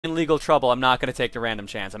in legal trouble, I'm not going to take the random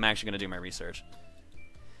chance. I'm actually going to do my research.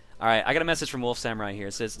 Alright, I got a message from Wolf Samurai here.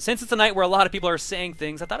 It says, since it's a night where a lot of people are saying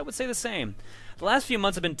things, I thought it would say the same. The last few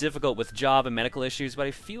months have been difficult with job and medical issues, but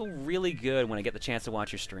I feel really good when I get the chance to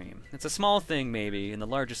watch your stream. It's a small thing, maybe, in the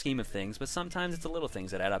larger scheme of things, but sometimes it's the little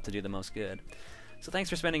things that add up to do the most good. So thanks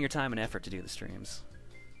for spending your time and effort to do the streams.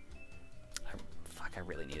 Fuck, I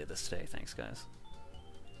really needed this today. Thanks, guys.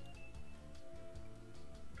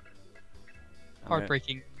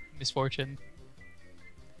 Heartbreaking misfortune.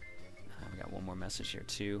 We got one more message here,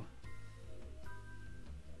 too.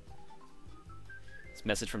 This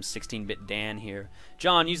message from 16-Bit Dan here.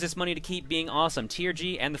 John, use this money to keep being awesome.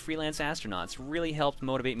 TRG and the Freelance Astronauts really helped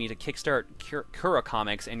motivate me to kickstart Kura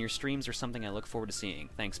Comics, and your streams are something I look forward to seeing.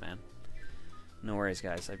 Thanks, man. No worries,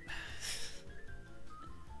 guys.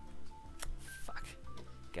 Fuck. You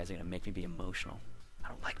guys are going to make me be emotional. I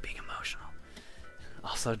don't like being emotional.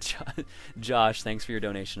 Also, Josh, thanks for your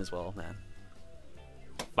donation as well, man.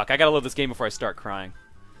 Fuck, I gotta load this game before I start crying.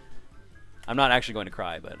 I'm not actually going to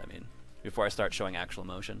cry, but, I mean, before I start showing actual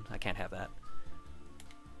emotion. I can't have that.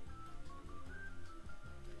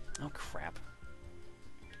 Oh, crap.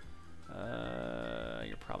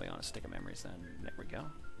 You're probably on a stick of memories then. There we go.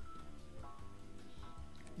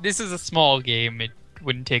 This is a small game. It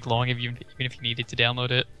wouldn't take long even if you needed to download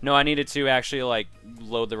it. No, I needed to actually, like,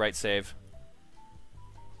 load the right save.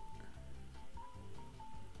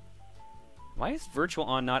 Why is Virtual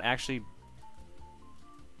On not actually...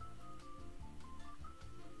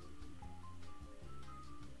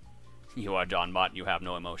 You are John Mott, you have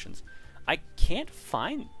no emotions. I can't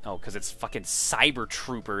find... Oh, because it's fucking Cyber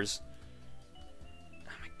Troopers.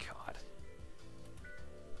 Oh my god.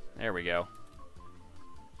 There we go.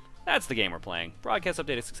 That's the game we're playing. Broadcast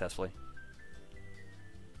updated successfully.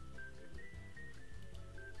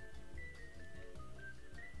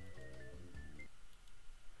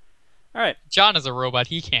 Alright. John is a robot.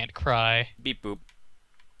 He can't cry. Beep boop.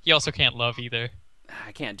 He also can't love either.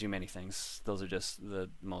 I can't do many things. Those are just the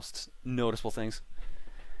most noticeable things.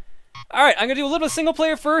 Alright, I'm going to do a little bit of single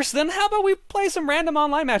player first, then how about we play some random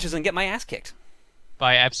online matches and get my ass kicked?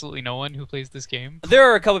 By absolutely no one who plays this game. There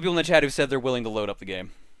are a couple people in the chat who said they're willing to load up the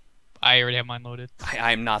game. I already have mine loaded.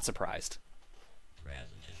 I am not surprised.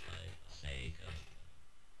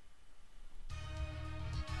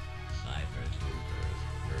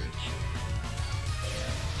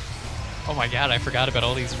 Oh my god, I forgot about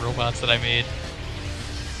all these robots that I made.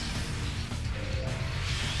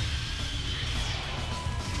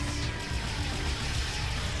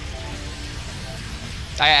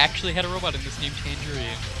 I actually had a robot in this named Tangerine.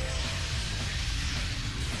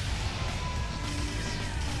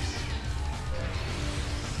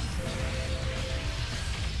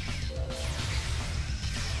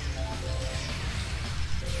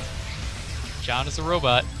 John is a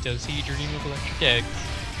robot. Does he dream of electric eggs?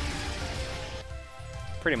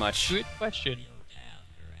 Pretty much. Good question.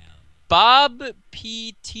 Bob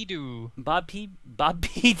P. Tito. Bob P.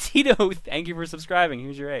 Tito, thank you for subscribing.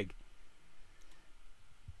 Here's your egg.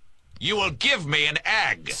 You will give me an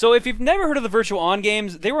egg! So if you've never heard of the Virtual On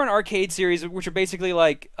games, they were an arcade series which are basically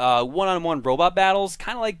like one-on-one robot battles,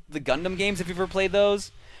 kind of like the Gundam games if you've ever played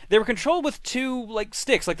those. They were controlled with two like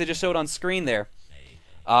sticks like they just showed on screen there.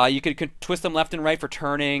 You could twist them left and right for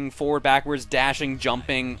turning, forward, backwards, dashing,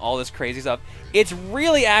 jumping, all this crazy stuff. It's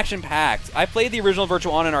really action-packed. I played the original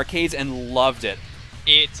Virtual On in arcades and loved it.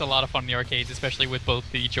 It's a lot of fun in the arcades, especially with both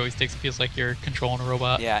the joysticks. It feels like you're controlling a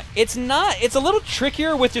robot. Yeah, it's a little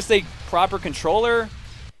trickier with just a proper controller,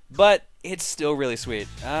 but it's still really sweet.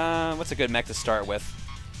 What's a good mech to start with?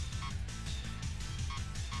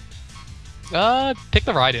 Pick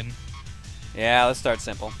the Raiden. Yeah, let's start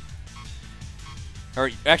simple. Or,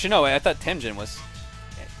 actually, no, I thought Tenjin was...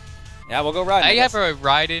 Yeah, we'll go Raiden. I have a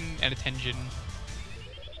Raiden and a Tenjin.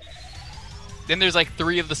 Then there's like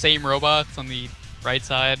 3 of the same robots on the right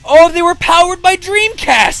side. Oh, they were powered by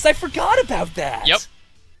Dreamcast! I forgot about that! Yep.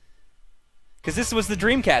 Because this was the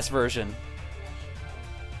Dreamcast version.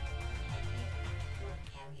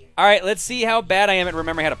 Alright, let's see how bad I am at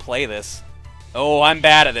remembering how to play this. Oh, I'm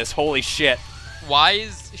bad at this. Holy shit.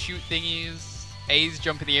 Y's shoot thingies. A's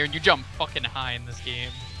jump in the air, and you jump fucking high in this game.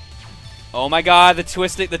 Oh my god, the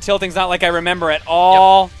tilting's not like I remember at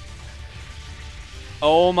all. Yep.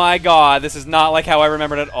 Oh my god, this is not like how I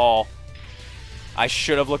remembered at all. I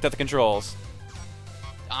should have looked at the controls.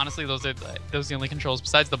 Honestly, those are the only controls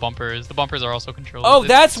besides the bumpers. The bumpers are also controls. Oh,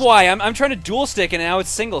 that's why. I'm trying to dual stick, and now it's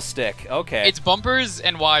single stick. Okay. It's bumpers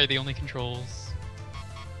and Y are the only controls.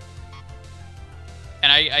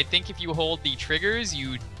 And I think if you hold the triggers,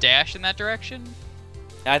 you dash in that direction.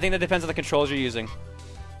 I think that depends on the controls you're using.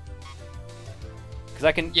 Because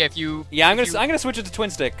I can... Yeah, if you... Yeah, I'm gonna switch it to twin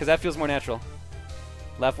stick, because that feels more natural.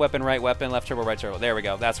 Left weapon, left turbo, right turbo. There we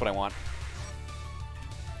go. That's what I want.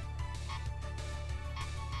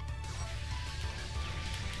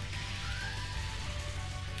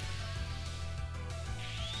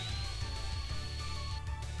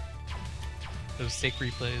 Those sick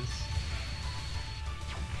replays.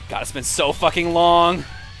 God, it's been so fucking long. I know,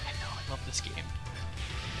 I love this game.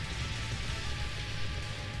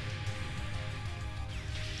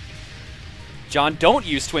 John, don't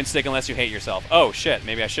use twin stick unless you hate yourself. Oh shit,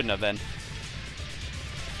 maybe I shouldn't have then.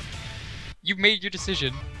 You've made your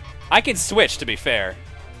decision. I can switch, to be fair.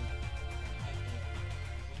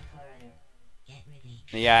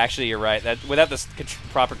 Yeah, actually, you're right. That without this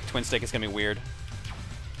proper twin stick, it's gonna be weird.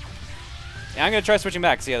 Yeah, I'm gonna try switching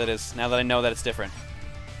back, see how that is, now that I know that it's different.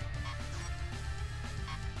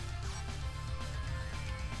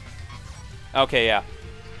 Okay, yeah.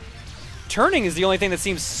 Turning is the only thing that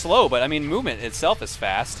seems slow, but I mean, movement itself is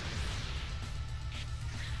fast.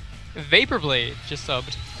 Vaporblade just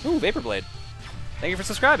subbed. Ooh, Vaporblade. Thank you for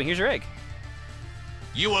subscribing. Here's your egg.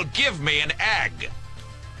 You will give me an egg.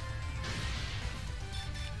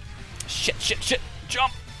 Shit, shit, shit.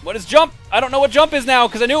 Jump. What is jump? I don't know what jump is now,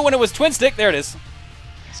 because I knew it when it was twin stick. There it is.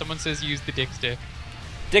 Someone says use the dick stick.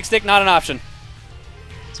 Dick stick, not an option.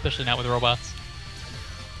 Especially not with robots.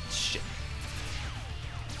 Shit.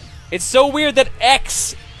 It's so weird that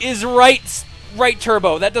X is right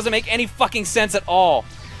turbo. That doesn't make any fucking sense at all.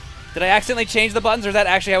 Did I accidentally change the buttons, or is that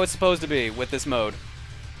actually how it's supposed to be with this mode?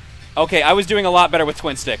 Okay, I was doing a lot better with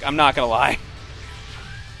twin stick. I'm not gonna lie.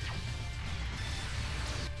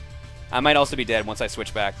 I might also be dead once I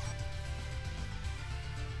switch back.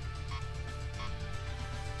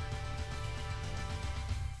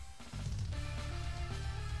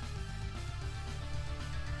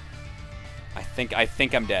 I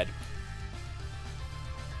think I'm dead.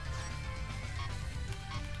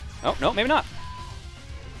 Oh, no, maybe not.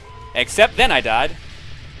 Except then I died.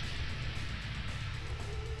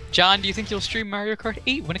 John, do you think you'll stream Mario Kart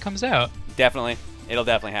 8 when it comes out? Definitely. It'll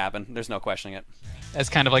definitely happen. There's no questioning it. As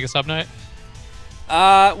kind of like a sub night?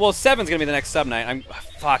 Well, 7's gonna be the next sub night.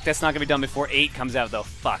 Fuck, that's not gonna be done before 8 comes out, though.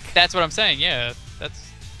 Fuck. That's what I'm saying, yeah. That's...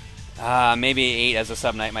 Maybe 8 as a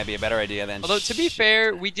sub night might be a better idea then. Although, to be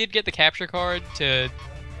fair, we did get the capture card to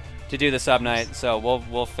do the sub night, so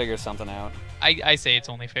we'll figure something out. I say it's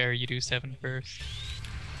only fair you do 7 first.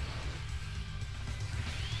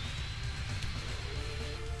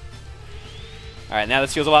 Alright, now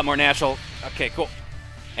this feels a lot more natural. Okay, cool.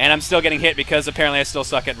 And I'm still getting hit because apparently I still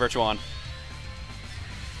suck at Virtual On.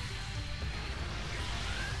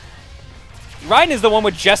 Raiden is the one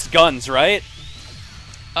with just guns, right?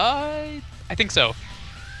 I think so.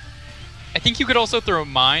 I think you could also throw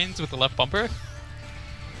mines with the left bumper.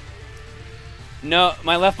 No,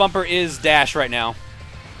 my left bumper is dash right now.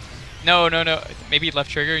 No. Maybe left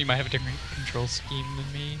trigger, you might have a different control scheme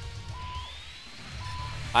than me.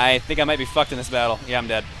 I think I might be fucked in this battle. Yeah, I'm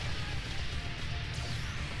dead.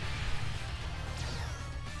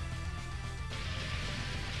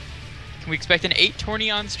 Can we expect an 8 tourney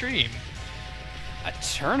on stream? A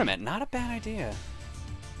tournament? Not a bad idea.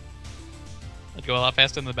 It'd go a lot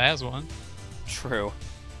faster than the Baz one. True.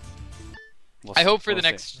 I hope for the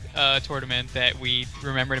next tournament that we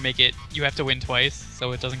remember to make it, you have to win twice,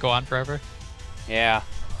 so it doesn't go on forever. Yeah.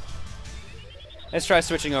 Let's try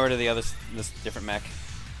switching over to this different mech.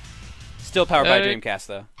 Still powered by Dreamcast,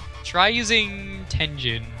 though. Try using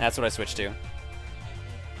Tenjin. That's what I switched to.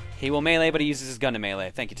 He will melee, but he uses his gun to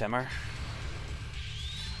melee. Thank you, Temar.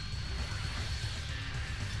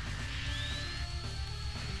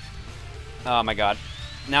 Oh my god.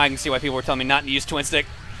 Now I can see why people were telling me not to use twin stick.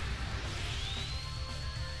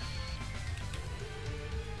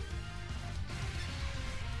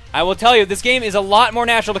 I will tell you, this game is a lot more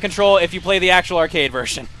natural to control if you play the actual arcade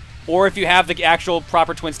version. Or if you have the actual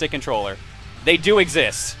proper twin stick controller. They do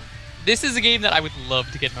exist. This is a game that I would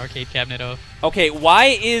love to get an arcade cabinet of. Okay,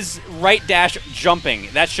 why is right dash jumping?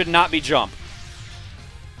 That should not be jump.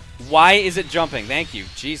 Why is it jumping? Thank you.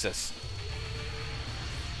 Jesus.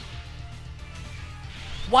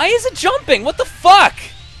 Why is it jumping? What the fuck?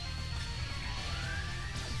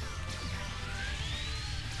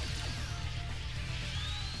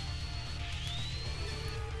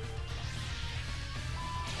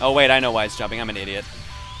 Oh wait, I know why it's jumping. I'm an idiot.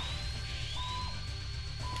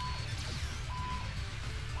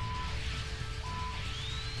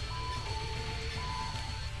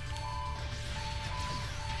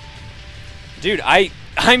 Dude,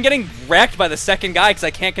 I'm getting wrecked by the second guy because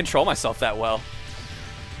I can't control myself that well.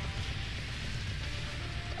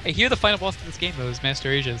 I hear the final boss of this game, though, is Master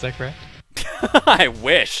Asia. Is that correct? I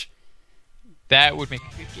wish. That would make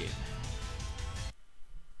a good game.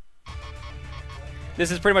 This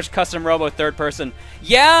is pretty much custom Robo third person.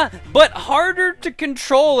 Yeah, but harder to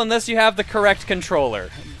control unless you have the correct controller.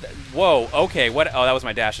 Whoa, okay, what? Oh, that was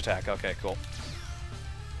my dash attack. Okay, cool.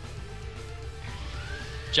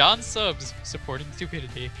 John Subs supporting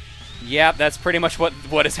stupidity. Yeah, that's pretty much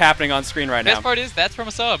what is happening on screen right now. Best part is, that's from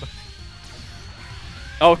a sub.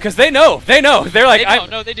 Oh, because they know. They're like,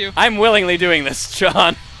 no, they do. I'm willingly doing this,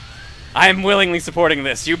 John. I'm willingly supporting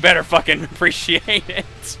this. You better fucking appreciate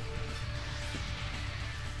it.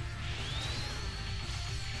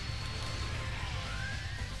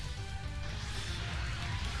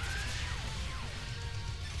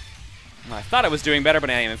 I thought I was doing better, but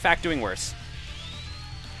I am in fact doing worse.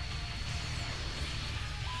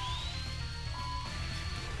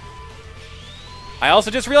 I also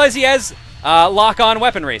just realized he has lock-on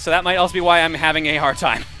weaponry, so that might also be why I'm having a hard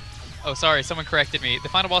time. Oh, sorry, someone corrected me. The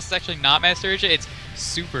final boss is actually not Master Asia, it's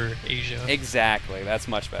Super Asia. Exactly, that's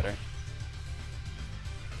much better.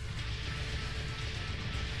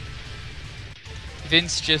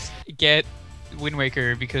 Vince, just get Wind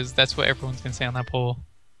Waker, because that's what everyone's going to say on that poll.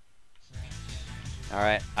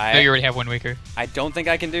 Alright, No, you already have Wind Waker. I don't think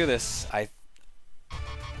I can do this.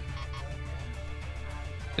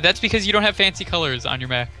 That's because you don't have fancy colors on your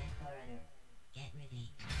Mac.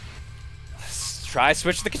 Let's try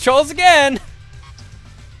switch the controls again!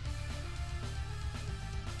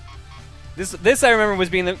 This I remember was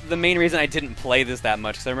being the main reason I didn't play this that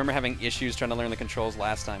much, because I remember having issues trying to learn the controls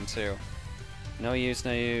last time, too. No use,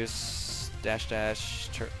 no use. Dash, dash,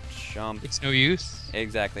 jump. It's no use?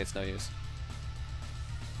 Exactly, it's no use.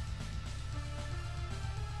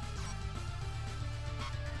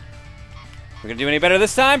 We're gonna do any better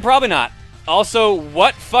this time? Probably not. Also,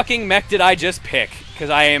 what fucking mech did I just pick?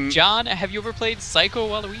 Because I am... John, have you ever played Psycho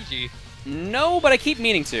Waluigi? No, but I keep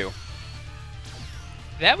meaning to.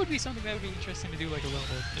 That would be something that would be interesting to do like a little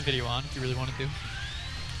video on, if you really wanted to.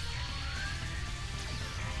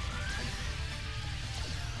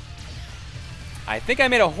 I think I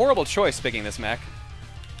made a horrible choice picking this mech.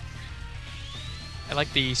 I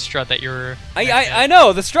like the strut that you're... I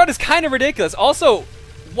know, the strut is kind of ridiculous. Also,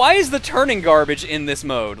 why is the turning garbage in this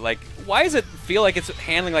mode? Like, why does it feel like it's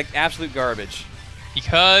handling like absolute garbage?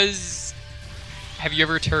 Because... Have you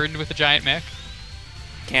ever turned with a giant mech?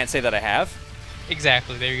 Can't say that I have.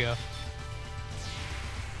 Exactly, there you go.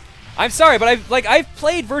 I'm sorry, but I've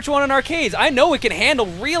played Virtua on arcades. I know it can handle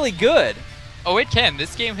really good. Oh, it can.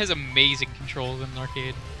 This game has amazing controls in an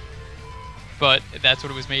arcade. But that's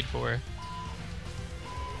what it was made for.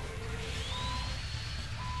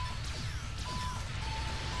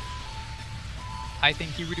 I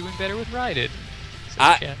think you were doing better with Ride-It.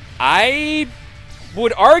 I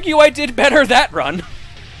would argue I did better that run.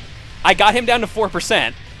 I got him down to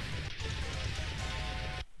 4%.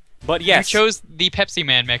 But yes. You chose the Pepsi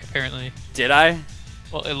Man mech, apparently. Did I?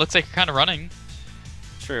 Well, it looks like you're kind of running.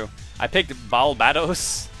 True. I picked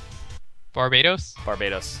Barbados. Barbados?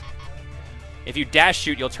 Barbados. If you dash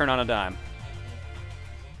shoot, you'll turn on a dime.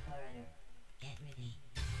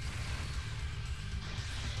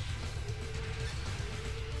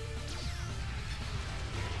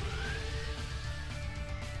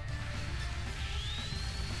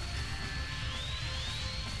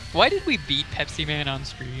 Why did we beat Pepsi Man on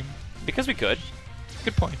stream? Because we could.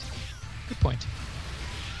 Good point. Good point.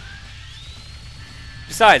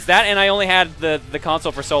 Besides that, and I only had the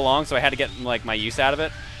console for so long, so I had to get like my use out of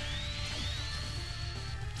it.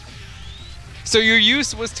 So your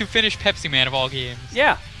use was to finish Pepsi Man of all games?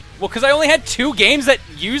 Yeah. Well, because I only had 2 games that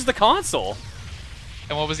used the console.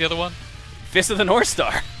 And what was the other one? Fist of the North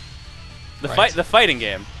Star. The Right. the fighting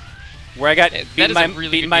game, where I got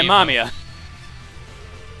beaten by Mamiya.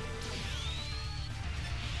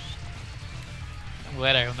 I'm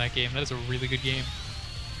glad I own that game. That is a really good game.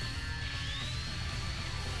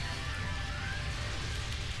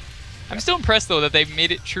 I'm still impressed, though, that they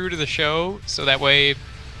made it true to the show, so that way,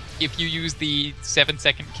 if you use the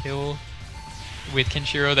 7-second kill with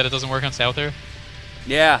Kenshiro, that it doesn't work on Souther.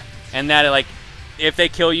 Yeah, and that like, if they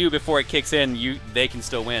kill you before it kicks in, they can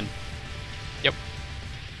still win. Yep.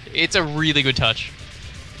 It's a really good touch.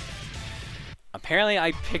 Apparently,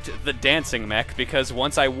 I picked the dancing mech because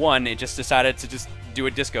once I won, it just decided to just do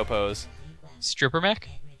a disco pose. Stripper mech?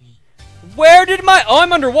 Where did my... Oh,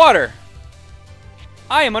 I'm underwater.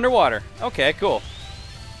 I am underwater. Okay, cool.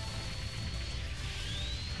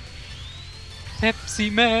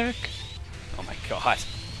 Pepsi mech. Oh my god.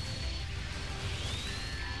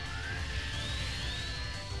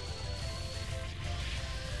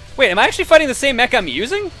 Wait, am I actually fighting the same mech I'm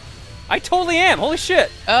using? I totally am. Holy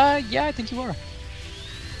shit. Yeah, I think you are.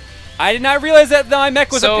 I did not realize that my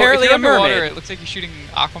mech was so apparently if you're a mermaid. underwater, it looks like you're shooting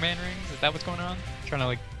Aquaman rings. Is that what's going on? Trying to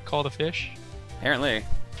like call the fish? Apparently.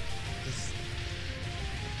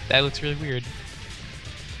 That looks really weird.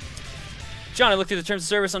 John, I looked through the terms of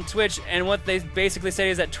service on Twitch, and what they basically say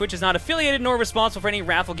is that Twitch is not affiliated nor responsible for any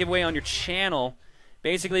raffle giveaway on your channel.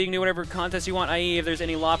 Basically, you can do whatever contest you want, i.e. if there's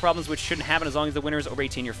any law problems, which shouldn't happen as long as the winner is over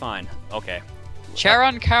 18, you're fine. Okay.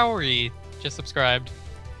 Charon Cowrie just subscribed.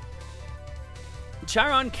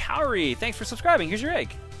 Charon Cowrie, thanks for subscribing. Here's your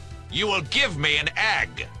egg. You will give me an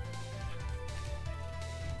egg.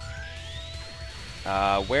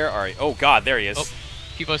 Where are you? Oh, God, there he is. Oh,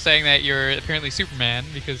 people are saying that you're apparently Superman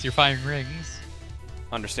because you're firing rings.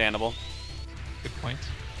 Understandable. Good point.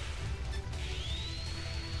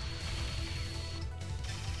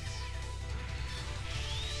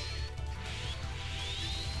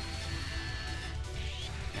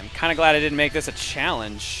 I'm kind of glad I didn't make this a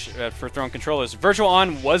challenge for throwing controllers. Virtual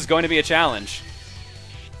On was going to be a challenge.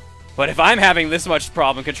 But if I'm having this much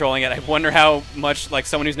problem controlling it, I wonder how much, like,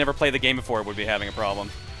 someone who's never played the game before would be having a problem.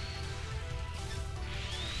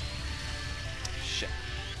 Shit.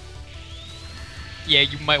 Yeah,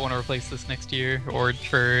 you might want to replace this next year, or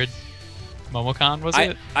for MomoCon, was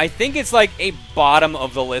it? I think it's like a bottom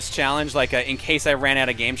of the list challenge, like a, in case I ran out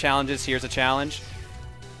of game challenges, here's a challenge.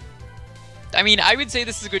 I mean, I would say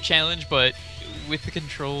this is a good challenge, but with the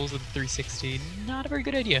controls of the 360, not a very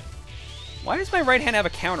good idea. Why does my right hand have a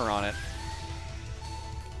counter on it?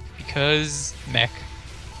 Because mech.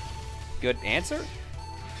 Good answer?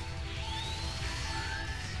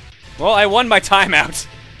 Well, I won my timeout.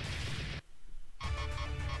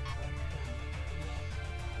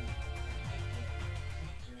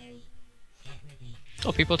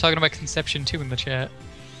 Oh, people are talking about Conception 2 in the chat.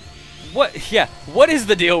 What? Yeah. What is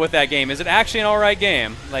the deal with that game? Is it actually an alright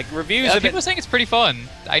game? Like, reviews Yeah, have people been... are saying it's pretty fun.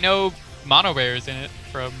 I know Mono Bear is in it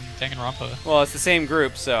from Danganronpa. Well, it's the same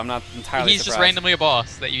group, so I'm not entirely He's surprised. just randomly a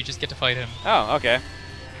boss that you just get to fight him. Oh, okay. I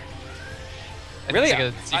think Really? he's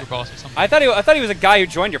like a secret boss or something. I thought he was a guy who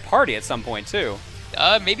joined your party at some point, too.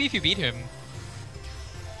 Maybe if you beat him.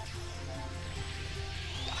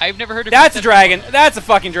 I've never heard of That's a Conception. dragon! That's a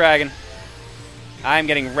fucking dragon! I'm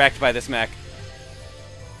getting wrecked by this mech.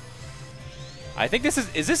 I think this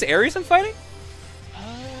is this Ares I'm fighting?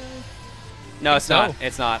 No, it's not.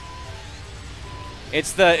 It's not.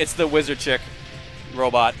 It's the wizard chick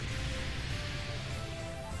robot.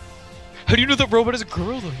 How do you know that robot is a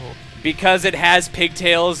girl, though? Because it has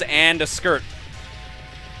pigtails and a skirt.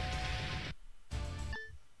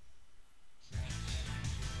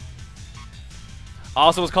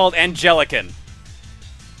 Also was called Angelican.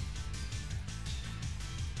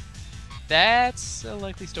 That's a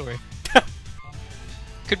likely story.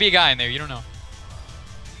 Could be a guy in there, you don't know.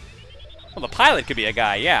 Well, the pilot could be a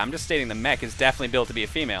guy, yeah. I'm just stating the mech is definitely built to be a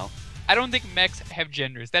female. I don't think mechs have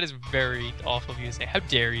genders. That is very awful of you to say. How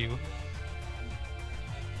dare you?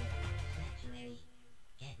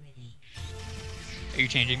 Are you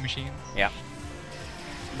changing machines? Yeah.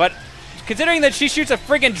 But considering that she shoots a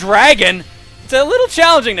friggin' dragon, it's a little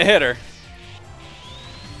challenging to hit her.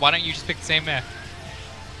 Why don't you just pick the same mech?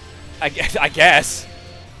 I guess.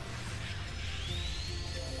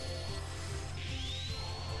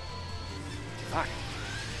 Fuck.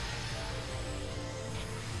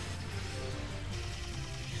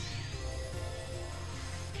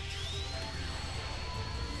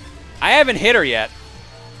 I haven't hit her yet.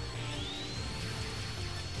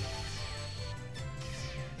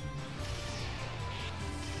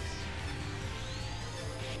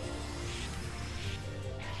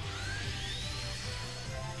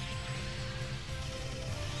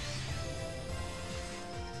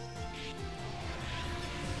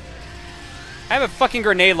 I have a fucking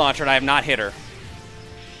grenade launcher and I have not hit her.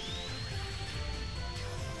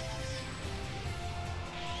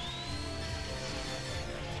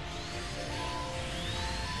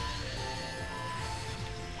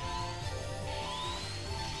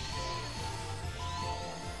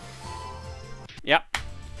 Yep.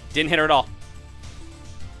 Didn't hit her at all.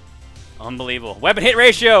 Unbelievable. Weapon hit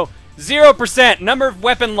ratio, 0%. Number of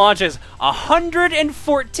weapon launches,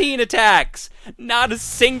 114 attacks. Not a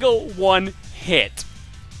single one hit.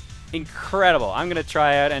 Incredible. I'm going to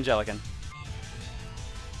try out Angelican.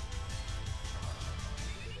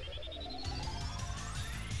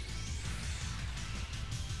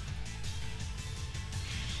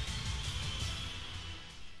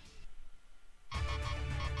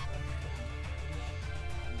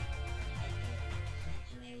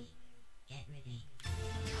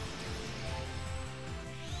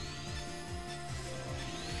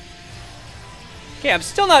 Okay, I'm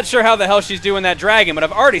still not sure how the hell she's doing that dragon, but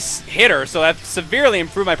I've already hit her, so that's severely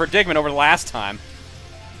improved my predicament over the last time.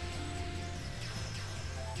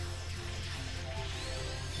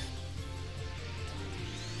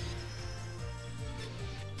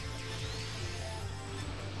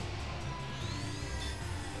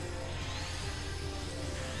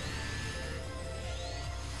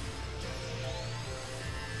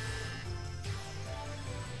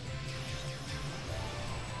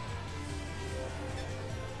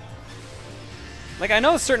 Like, I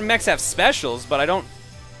know certain mechs have specials, but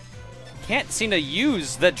can't seem to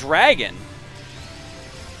use the dragon.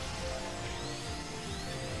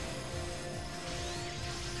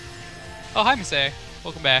 Oh, hi, Miss A.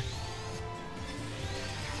 Welcome back.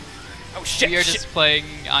 Oh, shit, We are shit. just playing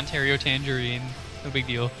Ontario Tangerine. No big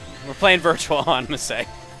deal. We're playing virtual on, must say.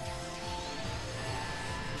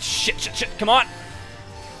 Shit, shit, shit, come on.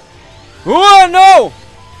 Oh, no!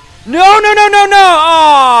 No, no, no, no, no!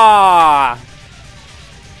 Ah!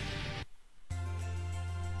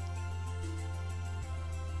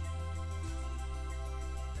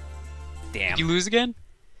 Damn. Did you lose again?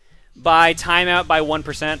 By timeout by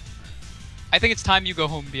 1%. I think it's time you go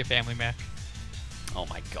home and be a family mech. Oh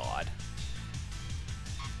my god.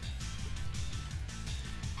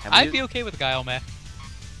 I'd be okay with a Guile mech.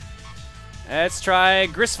 Let's try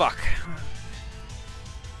Grisfuck.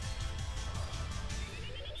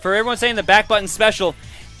 For everyone saying the back button special,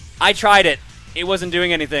 I tried it. It wasn't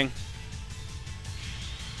doing anything.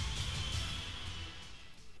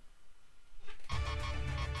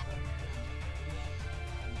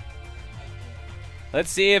 Let's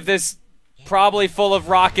see if this probably full of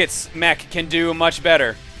rockets mech can do much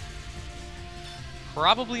better.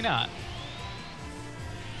 Probably not.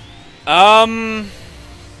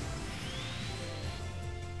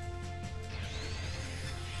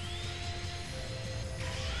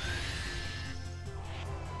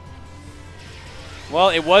 Well,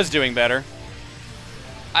 it was doing better.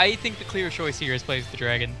 I think the clear choice here is plays the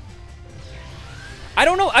dragon. I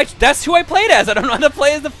don't know. That's who I played as. I don't know how to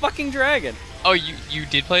play as the fucking dragon. Oh, you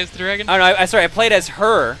did play as the dragon? Oh no, sorry. I played as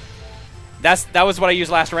her. That was what I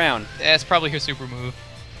used last round. That's probably her super move.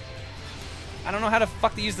 I don't know how to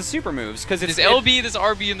fuck to use the super moves because it's There's LB, there's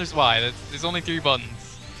RB, and there's Y. There's only 3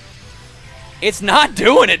 buttons. It's not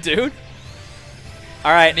doing it, dude.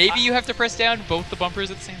 All right. Maybe you have to press down both the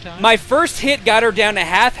bumpers at the same time. My first hit got her down to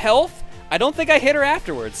half health. I don't think I hit her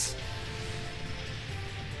afterwards.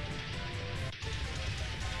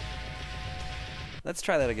 Let's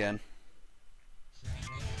try that again.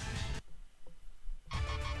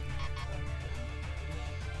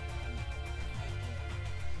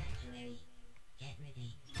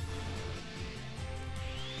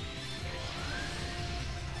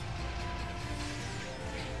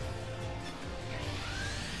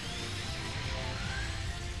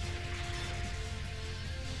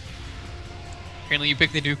 Apparently you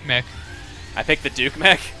picked the Duke mech. I picked the Duke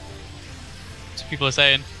mech. That's what people are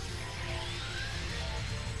saying.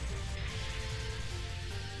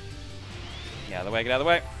 Get out of the way, get out of the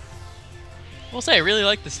way. We'll say I really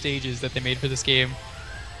like the stages that they made for this game.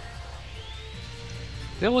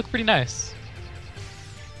 They all look pretty nice.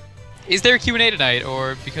 Is there a Q&A tonight,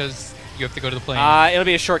 or because you have to go to the plane? It'll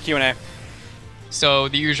be a short Q&A. So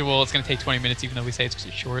the usual, it's going to take 20 minutes, even though we say it's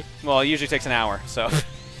short. Well, it usually takes an hour, so...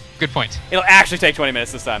 Good point. It'll actually take 20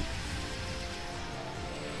 minutes this time.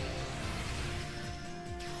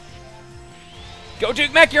 Go,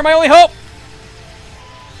 Duke Mech, you're my only hope!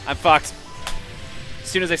 I'm fucked. As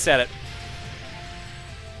soon as I said it.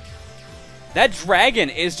 That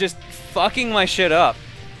dragon is just fucking my shit up.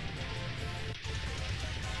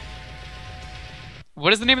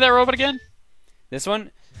 What is the name of that robot again? This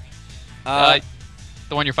one? The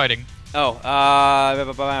one you're fighting. Oh,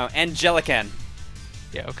 Angelican.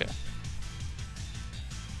 Yeah, okay.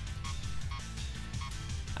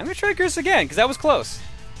 I'm gonna try Gris again, because that was close.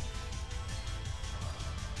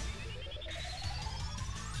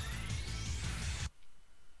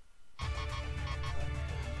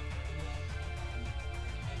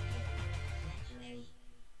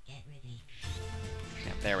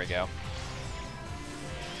 Yep, there we go.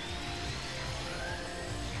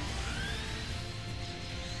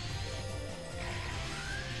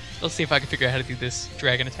 Let's see if I can figure out how to do this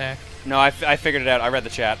dragon attack. No, I figured it out. I read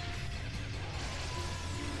the chat.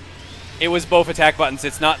 It was both attack buttons.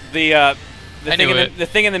 It's not the the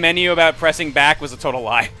thing in the menu about pressing back was a total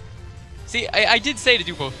lie. See, I did say to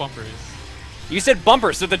do both bumpers. You said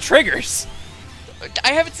bumpers, so the triggers. I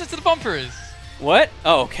have it set to the bumpers. What?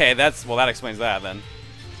 Oh, okay. That explains that then.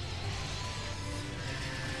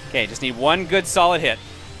 Okay, just need one good solid hit.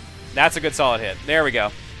 That's a good solid hit. There we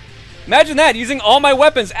go. Imagine that, using all my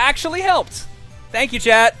weapons actually helped. Thank you,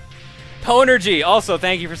 chat. Ponergy, also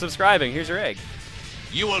thank you for subscribing. Here's your egg.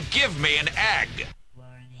 You will give me an egg.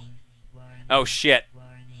 Oh shit.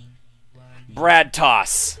 Brad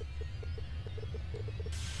toss.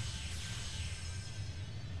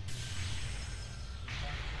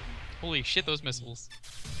 Holy shit, those missiles.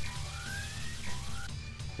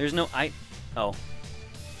 There's no oh.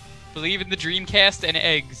 Believe in the Dreamcast and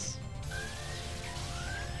eggs.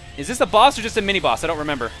 Is this a boss or just a mini boss? I don't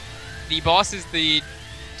remember. The boss is the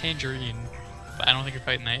Tangerine, but I don't think you're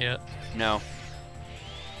fighting that yet. No.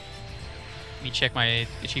 Let me check my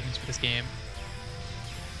achievements for this game.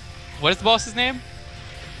 What is the boss's name?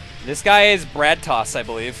 This guy is Brad Toss, I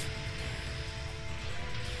believe.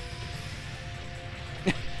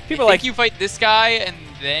 People I like think you fight this guy and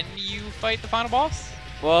then you fight the final boss?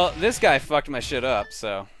 Well, this guy fucked my shit up,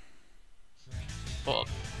 so. Well,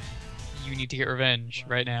 you need to get revenge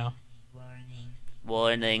right now.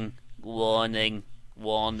 Warning, warning,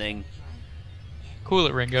 warning. Cool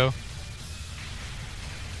it, Ringo.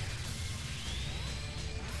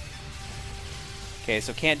 Okay,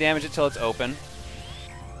 so can't damage it till it's open.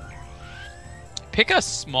 Pick a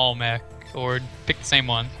small mech, or pick the same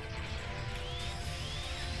one.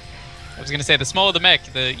 I was gonna say, the smaller the mech,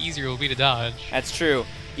 the easier it will be to dodge. That's true.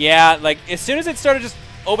 Yeah, like, as soon as it started just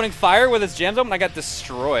opening fire with its gems open, I got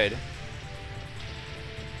destroyed.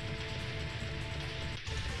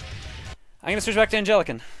 I'm gonna switch back to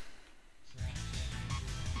Angelican.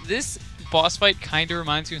 This boss fight kinda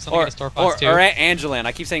reminds me of something out of Star Fox 2. Or Angelan.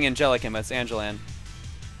 I keep saying Angelican, but it's Angelan.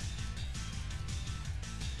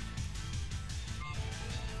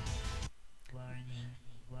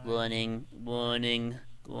 Warning, warning,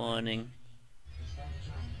 warning.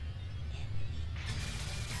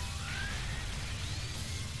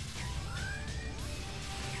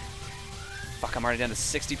 Fuck, I'm already down to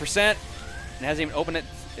 60%. It hasn't even opened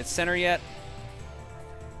its center yet.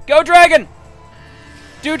 Go, dragon!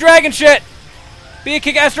 Do dragon shit! Be a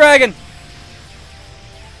kick-ass dragon!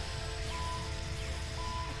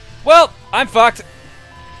 Well, I'm fucked.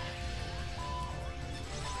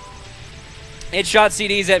 It shot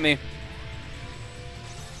CDs at me.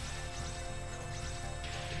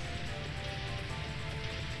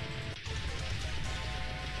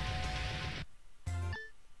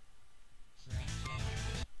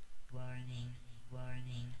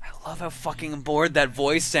 I love how fucking bored that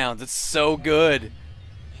voice sounds. It's so good.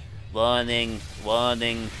 Warning,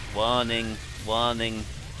 warning, warning, warning.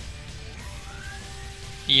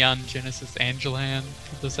 Eon Genesis Angelan,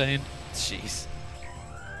 what they're saying. Jeez.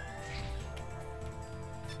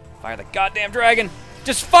 Fire the goddamn dragon!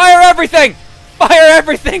 Just fire everything! Fire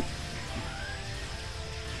everything!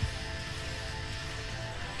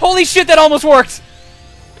 Holy shit, that almost worked!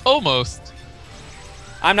 Almost.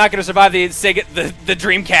 I'm not gonna survive the Sega, the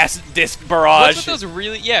Dreamcast disc barrage. What's with those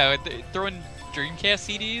really, yeah, throwing Dreamcast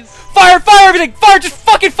CDs? Fire! Fire everything! Fire! Just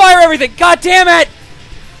fucking fire everything! God damn it!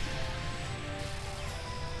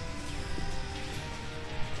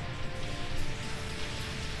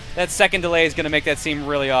 That second delay is gonna make that seem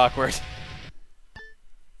really awkward.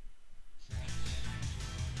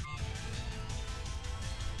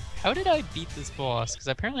 How did I beat this boss? Because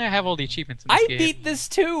apparently I have all the achievements in this game. I beat this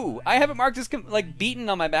too! I have it marked as like beaten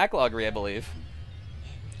on my backlog, I believe.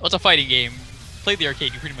 Well, it's a fighting game. Play the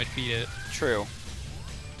arcade, you pretty much beat it. True.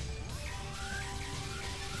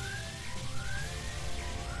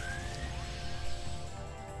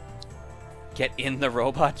 Get in the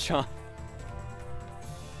robot, John.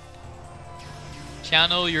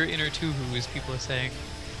 Channel your inner Tuhu, people are saying.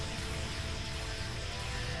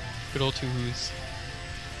 Good old Tuhus.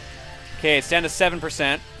 Okay, it's down to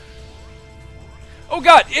 7%. Oh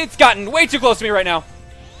god, it's gotten way too close to me right now.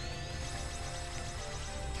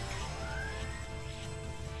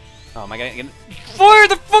 Oh, am I gonna fire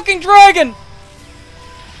the fucking dragon?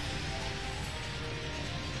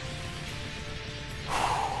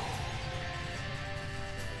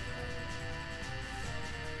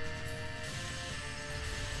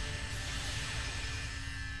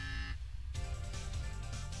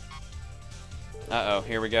 Uh-oh,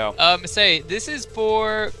 here we go. Say, this is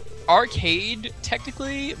for arcade,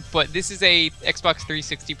 technically, but this is a Xbox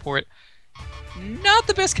 360 port. Not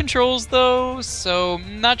the best controls, though, so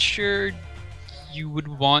I'm not sure you would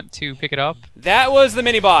want to pick it up. That was the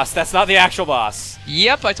mini-boss. That's not the actual boss.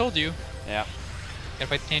 Yep, I told you. Yeah. Gotta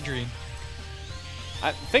fight the Tangerine.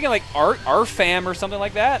 I'm thinking like Arfam or something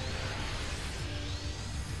like that.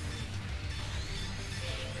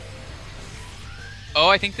 Oh,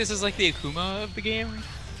 I think this is like the Akuma of the game.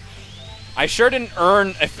 I sure didn't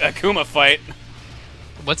earn a Akuma fight.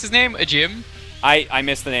 What's his name? A Jim? I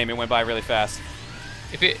missed the name. It went by really fast.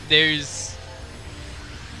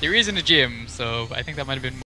 There isn't a gym, so I think that might have been